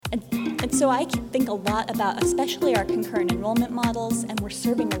So I think a lot about especially our concurrent enrollment models, and we're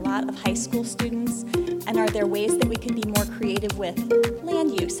serving a lot of high school students. And are there ways that we could be more creative with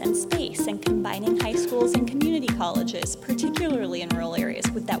land use and space and combining high schools and community colleges, particularly in rural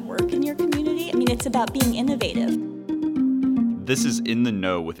areas? Would that work in your community? I mean, it's about being innovative. This is In the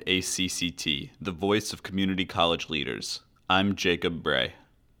Know with ACCT, the voice of community college leaders. I'm Jacob Bray.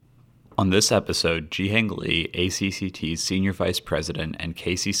 On this episode, Jihang Lee, ACCT's Senior Vice President, and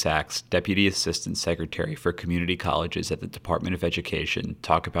Casey Sachs, Deputy Assistant Secretary for Community Colleges at the Department of Education,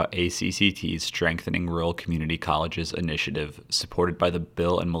 talk about ACCT's Strengthening Rural Community Colleges initiative, supported by the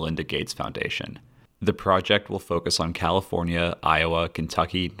Bill and Melinda Gates Foundation. The project will focus on California, Iowa,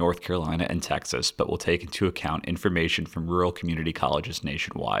 Kentucky, North Carolina, and Texas, but will take into account information from rural community colleges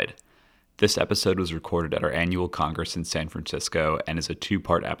nationwide. This episode was recorded at our annual Congress in San Francisco and is a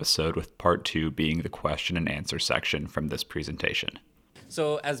two-part episode, with part two being the question and answer section from this presentation.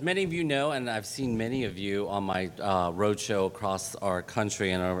 So as many of you know, and I've seen many of you on my roadshow across our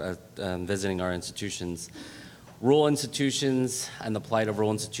country and visiting our institutions, rural institutions and the plight of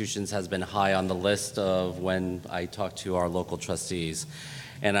rural institutions has been high on the list of when I talk to our local trustees.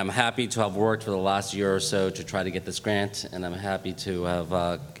 And I'm happy to have worked for the last year or so to try to get this grant, and I'm happy to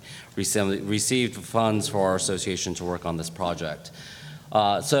have received funds for our association to work on this project.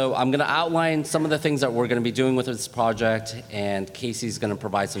 So I'm going to outline some of the things that we're going to be doing with this project, and Casey's going to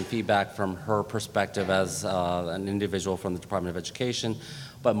provide some feedback from her perspective as an individual from the Department of Education,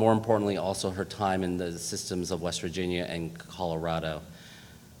 but more importantly also her time in the systems of West Virginia and Colorado.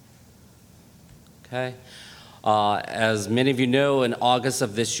 Okay. As many of you know, in August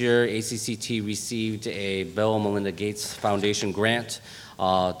of this year, ACCT received a Bill and Melinda Gates Foundation grant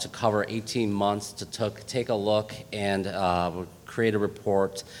to cover 18 months to take a look and create a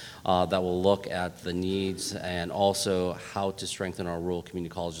report that will look at the needs and also how to strengthen our rural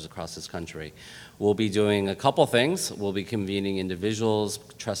community colleges across this country. We'll be doing a couple things. We'll be convening individuals,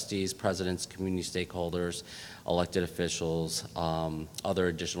 trustees, presidents, community stakeholders, elected officials, other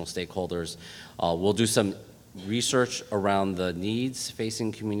additional stakeholders. We'll do some research around the needs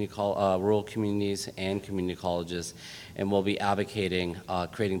facing rural communities and community colleges, and we'll be advocating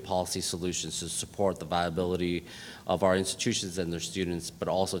creating policy solutions to support the viability of our institutions and their students, but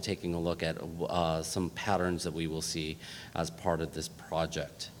also taking a look at some patterns that we will see as part of this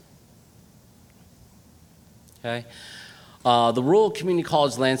project. Okay. The rural community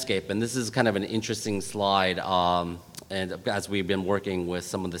college landscape, and this is kind of an interesting slide, and as we've been working with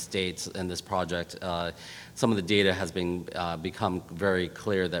some of the states in this project, some of the data has become very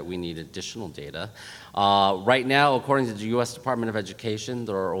clear that we need additional data. Right now, according to the U.S. Department of Education,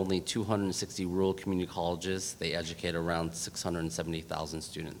 there are only 260 rural community colleges. They educate around 670,000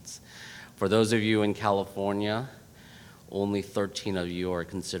 students. For those of you in California, only 13 of you are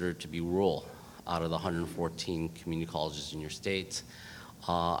considered to be rural out of the 114 community colleges in your state.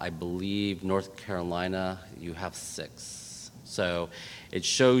 I believe North Carolina, you have 6. So it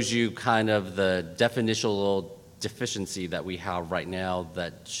shows you kind of the definitional deficiency that we have right now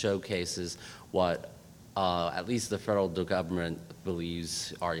that showcases what at least the federal government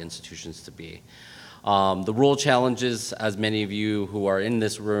believes our institutions to be. The rural challenges, as many of you who are in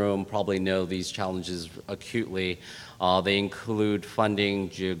this room probably know these challenges acutely. They include funding,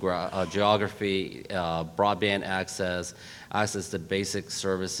 geography, broadband access to basic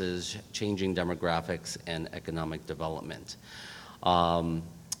services, changing demographics, and economic development.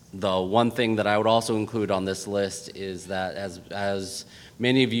 The one thing that I would also include on this list is that as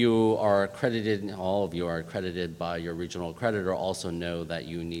many of you are accredited, all of you are accredited by your regional accreditor, also know that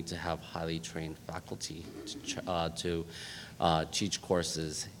you need to have highly trained faculty to teach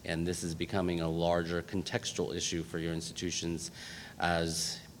courses, and this is becoming a larger contextual issue for your institutions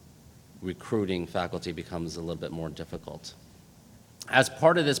as recruiting faculty becomes a little bit more difficult. As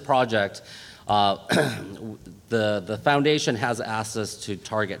part of this project, the foundation has asked us to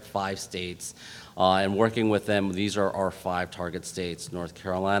target 5 states, and working with them, these are our 5 target states: North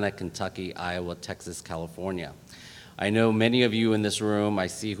Carolina, Kentucky, Iowa, Texas, California. I know many of you in this room, I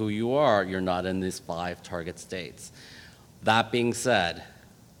see who you are, you're not in these 5 target states. That being said,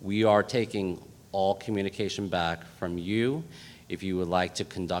 we are taking all communication back from you. If you would like to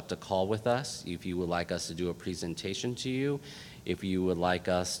conduct a call with us, if you would like us to do a presentation to you, if you would like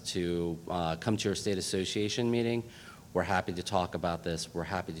us to come to your state association meeting, we're happy to talk about this. We're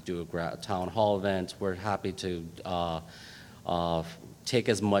happy to do a town hall event. We're happy to take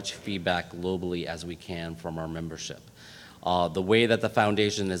as much feedback globally as we can from our membership. The way that the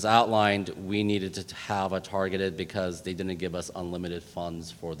foundation is outlined, we needed to have a targeted because they didn't give us unlimited funds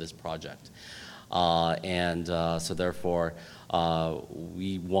for this project. So therefore,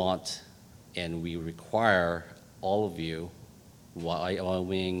 we want And we require all of you,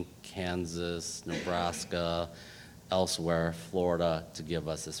 Wyoming, Kansas, Nebraska, elsewhere, Florida, to give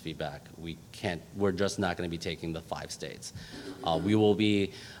us this feedback. We're just not going to be taking the 5 states. The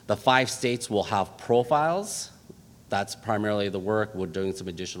 5 states will have profiles. That's primarily the work. We're doing some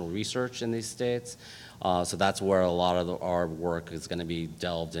additional research in these states. So that's where a lot of our work is going to be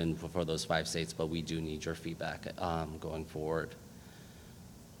delved in for those 5 states, but we do need your feedback going forward.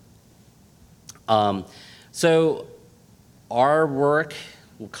 So our work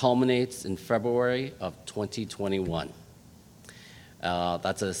culminates in February of 2021.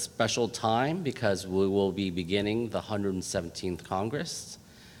 That's a special time because we will be beginning the 117th Congress.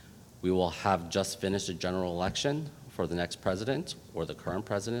 We will have just finished a general election for the next president or the current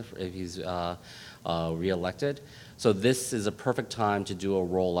president if he's reelected. So this is a perfect time to do a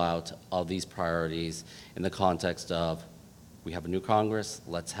rollout of these priorities in the context of we have a new Congress,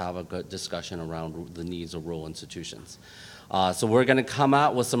 let's have a good discussion around the needs of rural institutions. So we're going to come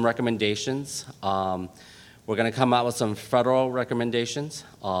out with some recommendations. We're going to come out with some federal recommendations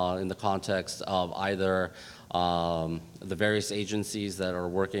in the context of either the various agencies that are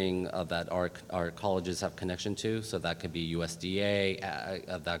working that our colleges have connection to. So that could be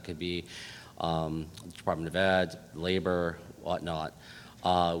USDA, that could be Department of Ed, Labor, whatnot.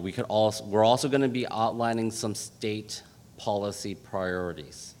 We're also going to be outlining some state policy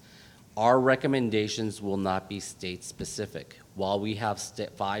priorities. Our recommendations will not be state-specific. While we have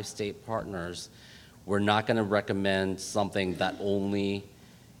 5 state partners, we're not going to recommend something that only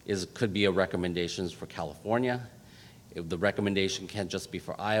could be a recommendations for California. If the recommendation can't just be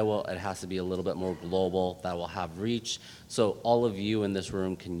for Iowa, it has to be a little bit more global that will have reach. So all of you in this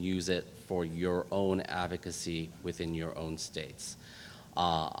room can use it for your own advocacy within your own states.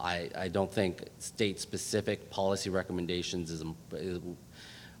 I don't think state-specific policy recommendations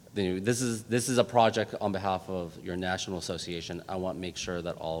this is a project on behalf of your national association. I want to make sure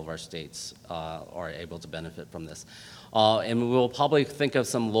that all of our states are able to benefit from this. And we'll probably think of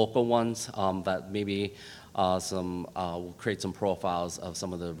some local ones that maybe we'll create some profiles of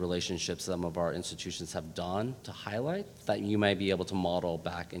some of the relationships some of our institutions have done to highlight that you might be able to model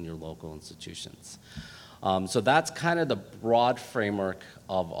back in your local institutions. So that's kind of the broad framework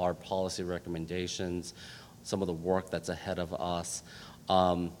of our policy recommendations, some of the work that's ahead of us.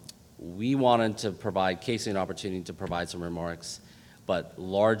 We wanted to provide Casey an opportunity to provide some remarks, but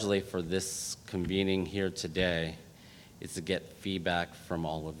largely for this convening here today is to get feedback from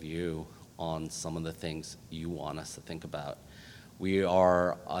all of you on some of the things you want us to think about. We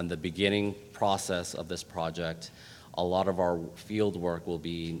are on the beginning process of this project. A lot of our field work will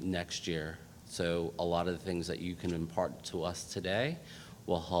be next year, so a lot of the things that you can impart to us today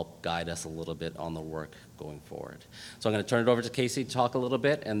will help guide us a little bit on the work going forward. So I'm going to turn it over to Casey to talk a little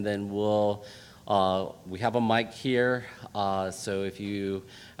bit, and then we have a mic here, so if you,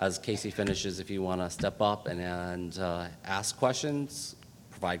 as Casey finishes, if you want to step up and ask questions,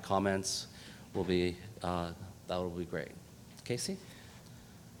 provide comments, that will be great. Casey?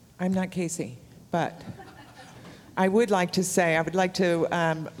 I'm not Casey, but I would like to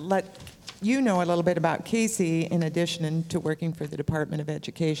let you know a little bit about Casey in addition to working for the Department of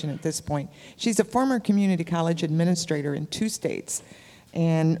Education at this point. She's a former community college administrator in 2 states,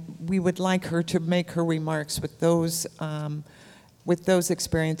 and we would like her to make her remarks with those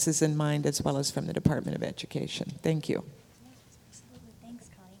experiences in mind, as well as from the Department of Education. Thank you. Absolutely. Thanks,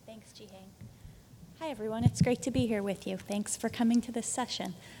 Connie. Thanks, Jihang. Hi, everyone. It's great to be here with you. Thanks for coming to this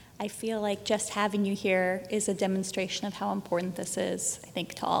session. I feel like just having you here is a demonstration of how important this is, I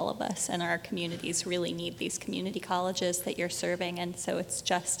think, to all of us, and our communities really need these community colleges that you're serving, and so it's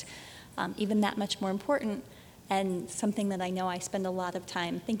just even that much more important. And something that I know I spend a lot of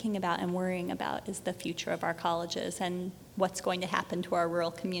time thinking about and worrying about is the future of our colleges and what's going to happen to our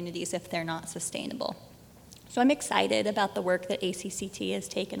rural communities if they're not sustainable. So I'm excited about the work that ACCT has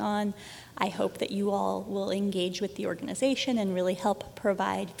taken on. I hope that you all will engage with the organization and really help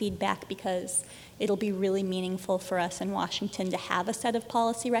provide feedback, because it'll be really meaningful for us in Washington to have a set of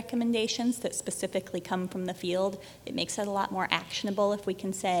policy recommendations that specifically come from the field. It makes it a lot more actionable if we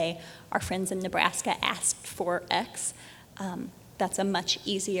can say, our friends in Nebraska asked for X. That's a much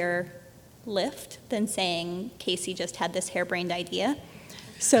easier lift than saying Casey just had this harebrained idea.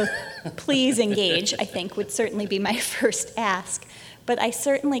 So please engage, I think, would certainly be my first ask. But I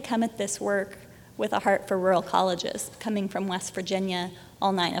certainly come at this work with a heart for rural colleges. Coming from West Virginia,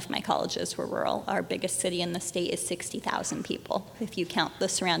 all 9 of my colleges were rural. Our biggest city in the state is 60,000 people. If you count the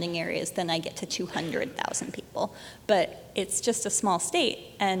surrounding areas, then I get to 200,000 people. But it's just a small state.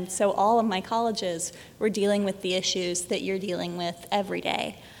 And so all of my colleges were dealing with the issues that you're dealing with every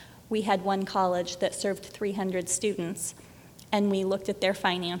day. we had one college that served 300 students, and we looked at their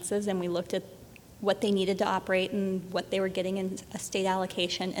finances and we looked at what they needed to operate and what they were getting in a state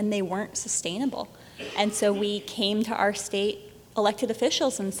allocation, and they weren't sustainable. And so we came to our state elected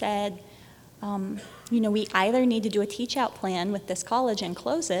officials and said, we either need to do a teach-out plan with this college and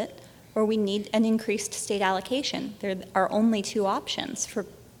close it, or we need an increased state allocation. There are only two options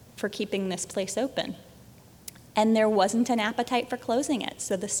for keeping this place open. And there wasn't an appetite for closing it,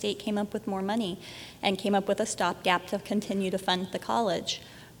 so the state came up with more money and came up with a stopgap to continue to fund the college.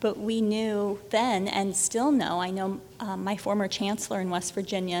 But we knew then, and still know, I know my former chancellor in West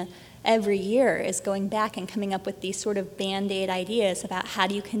Virginia every year is going back and coming up with these sort of Band-Aid ideas about how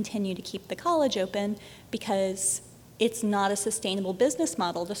do you continue to keep the college open, because it's not a sustainable business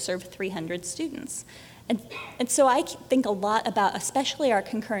model to serve 300 students. And so I think a lot about especially our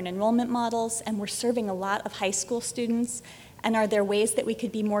concurrent enrollment models, and we're serving a lot of high school students, and are there ways that we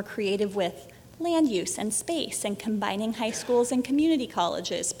could be more creative with land use and space and combining high schools and community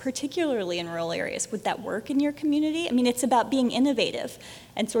colleges, particularly in rural areas? Would that work in your community? I mean, it's about being innovative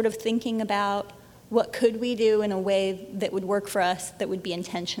and sort of thinking about what could we do in a way that would work for us, that would be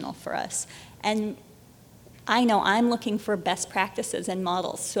intentional for us. And I know I'm looking for best practices and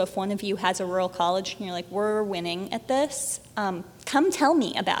models. So if one of you has a rural college and you're like, we're winning at this, come tell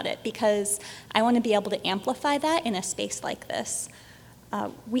me about it, because I want to be able to amplify that in a space like this. I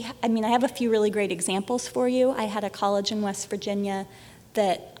have a few really great examples for you. I had a college in West Virginia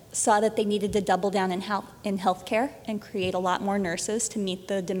that saw that they needed to double down in healthcare and create a lot more nurses to meet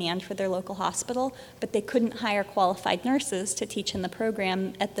the demand for their local hospital, but they couldn't hire qualified nurses to teach in the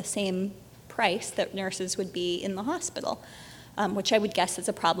program at the same price that nurses would be in the hospital, which I would guess is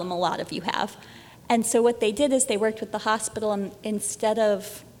a problem a lot of you have. And so what they did is they worked with the hospital, and instead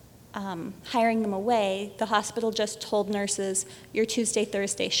of hiring them away, the hospital just told nurses, your Tuesday,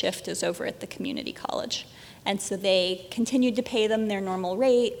 Thursday shift is over at the community college. And so they continued to pay them their normal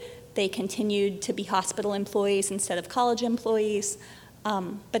rate. They continued to be hospital employees instead of college employees.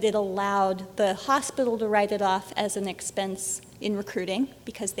 But it allowed the hospital to write it off as an expense in recruiting,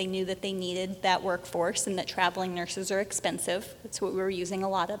 because they knew that they needed that workforce and that traveling nurses are expensive. That's what we were using a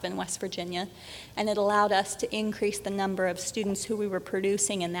lot of in West Virginia. And it allowed us to increase the number of students who we were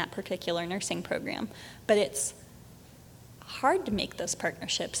producing in that particular nursing program. But it's hard to make those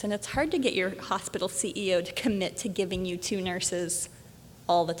partnerships, and it's hard to get your hospital CEO to commit to giving you 2 nurses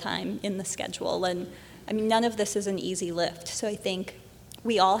all the time in the schedule. And I mean, none of this is an easy lift. So I think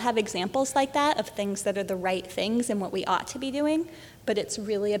we all have examples like that of things that are the right things and what we ought to be doing, but it's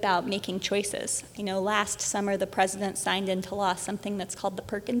really about making choices. Last summer the president signed into law something that's called the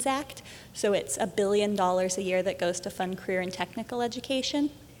Perkins Act. So it's $1 billion a year that goes to fund career and technical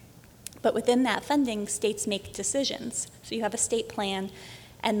education. But within that funding, states make decisions. So you have a state plan,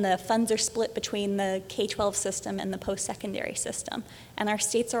 and the funds are split between the K-12 system and the post-secondary system. And our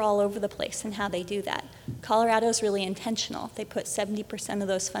states are all over the place in how they do that. Colorado's really intentional. They put 70% of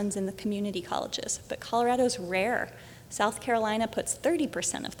those funds in the community colleges, but Colorado's rare. South Carolina puts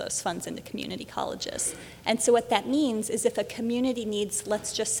 30% of those funds into community colleges. And so what that means is if a community needs,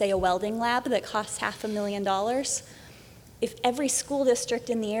 let's just say, a welding lab that costs $500,000, if every school district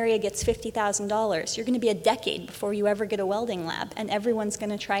in the area gets $50,000, you're going to be a decade before you ever get a welding lab, and everyone's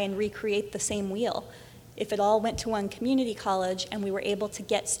going to try and recreate the same wheel. If it all went to one community college and we were able to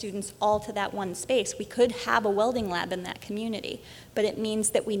get students all to that one space, we could have a welding lab in that community. But it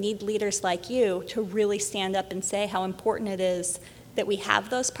means that we need leaders like you to really stand up and say how important it is that we have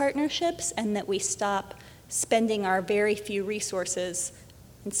those partnerships and that we stop spending our very few resources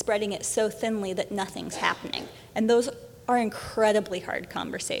and spreading it so thinly that nothing's happening. And those are incredibly hard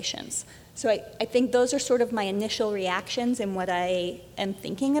conversations. So I think those are sort of my initial reactions and what I am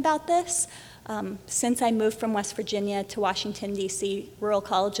thinking about this. Since I moved from West Virginia to Washington, D.C., rural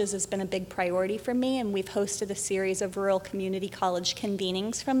colleges has been a big priority for me, and we've hosted a series of rural community college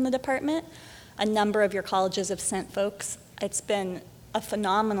convenings from the department. A number of your colleges have sent folks. It's been a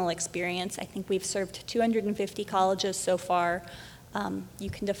phenomenal experience. I think we've served 250 colleges so far. You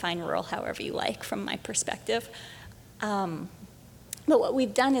can define rural however you like from my perspective. But what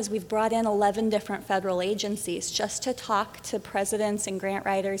we've done is we've brought in 11 different federal agencies just to talk to presidents and grant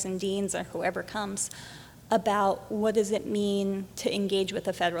writers and deans or whoever comes about what does it mean to engage with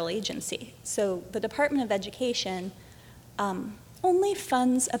a federal agency. So the Department of Education only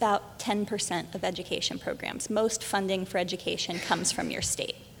funds about 10% of education programs. Most funding for education comes from your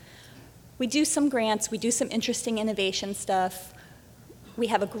state. We do some grants, we do some interesting innovation stuff. We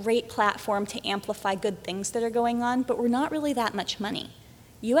have a great platform to amplify good things that are going on, but we're not really that much money.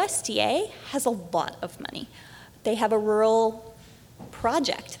 USDA has a lot of money. They have a rural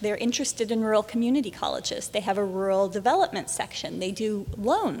project. They're interested in rural community colleges. They have a rural development section. They do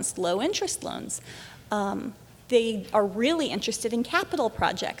loans, low-interest loans. They are really interested in capital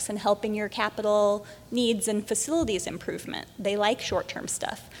projects and helping your capital needs and facilities improvement. They like short-term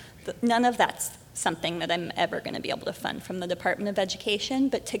stuff. None of that's something that I'm ever going to be able to fund from the Department of Education,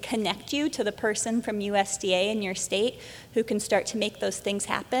 but to connect you to the person from USDA in your state who can start to make those things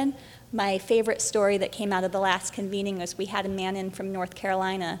happen. My favorite story that came out of the last convening was we had a man in from North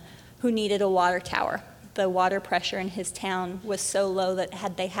Carolina who needed a water tower. The water pressure in his town was so low that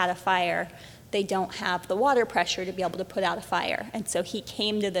had they had a fire, they don't have the water pressure to be able to put out a fire. And so he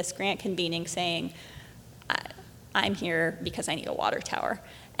came to this grant convening saying, I'm here because I need a water tower.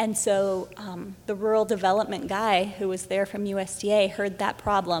 And so the rural development guy who was there from USDA heard that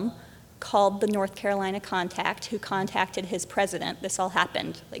problem, called the North Carolina contact, who contacted his president. This all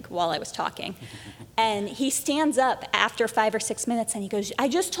happened like while I was talking. And he stands up after 5 or 6 minutes and he goes, I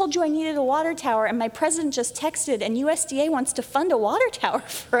just told you I needed a water tower and my president just texted and USDA wants to fund a water tower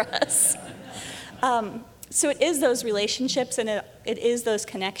for us. So it is those relationships and it is those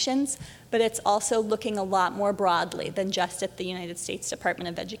connections, but it's also looking a lot more broadly than just at the United States Department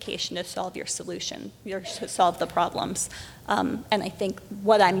of Education to solve your solution, to solve the problems. And I think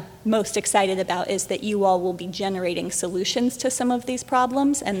what I'm most excited about is that you all will be generating solutions to some of these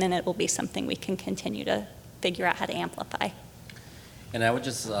problems, and then it will be something we can continue to figure out how to amplify. And I would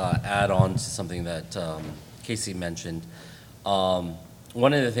just add on to something that Casey mentioned.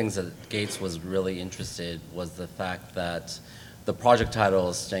 One of the things that Gates was really interested was the fact that the project title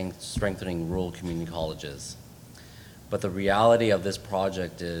is Strengthening Rural Community Colleges. But the reality of this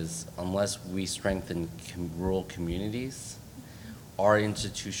project is unless we strengthen rural communities, our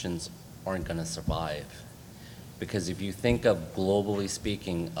institutions aren't going to survive. Because if you think of, globally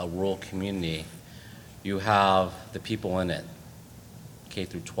speaking, a rural community, you have the people in it, K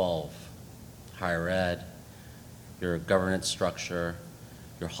through 12, higher ed, your governance structure,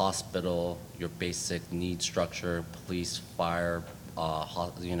 your hospital, your basic need structure, police, fire,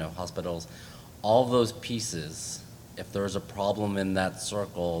 hospitals, all those pieces, if there's a problem in that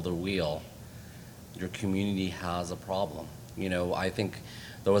circle, the wheel, your community has a problem. I think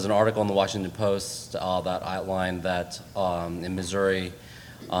there was an article in the Washington Post that outlined that in Missouri,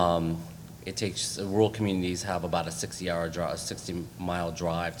 it takes rural communities have about a 60-mile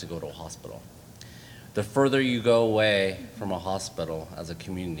drive to go to a hospital. The further you go away from a hospital as a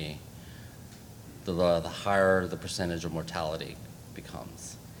community, the higher the percentage of mortality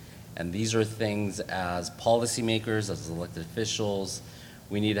becomes. And these are things as policymakers, as elected officials,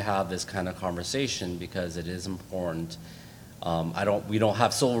 we need to have this kind of conversation because it is important. We don't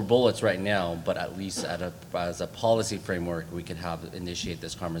have silver bullets right now, but at least as a policy framework, we could initiate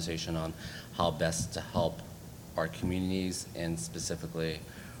this conversation on how best to help our communities and specifically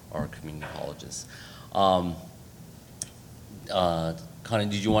our community colleges. Connie,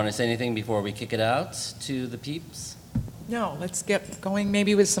 did you want to say anything before we kick it out to the peeps? No, let's get going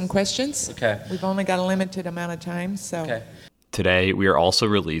maybe with some questions. Okay. We've only got a limited amount of time, so. Okay. Today, we are also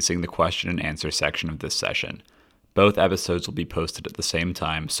releasing the question and answer section of this session. Both episodes will be posted at the same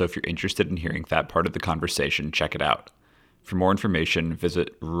time, so if you're interested in hearing that part of the conversation, check it out. For more information,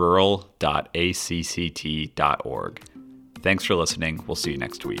 visit rural.acct.org. Thanks for listening. We'll see you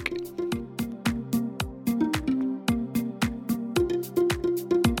next week.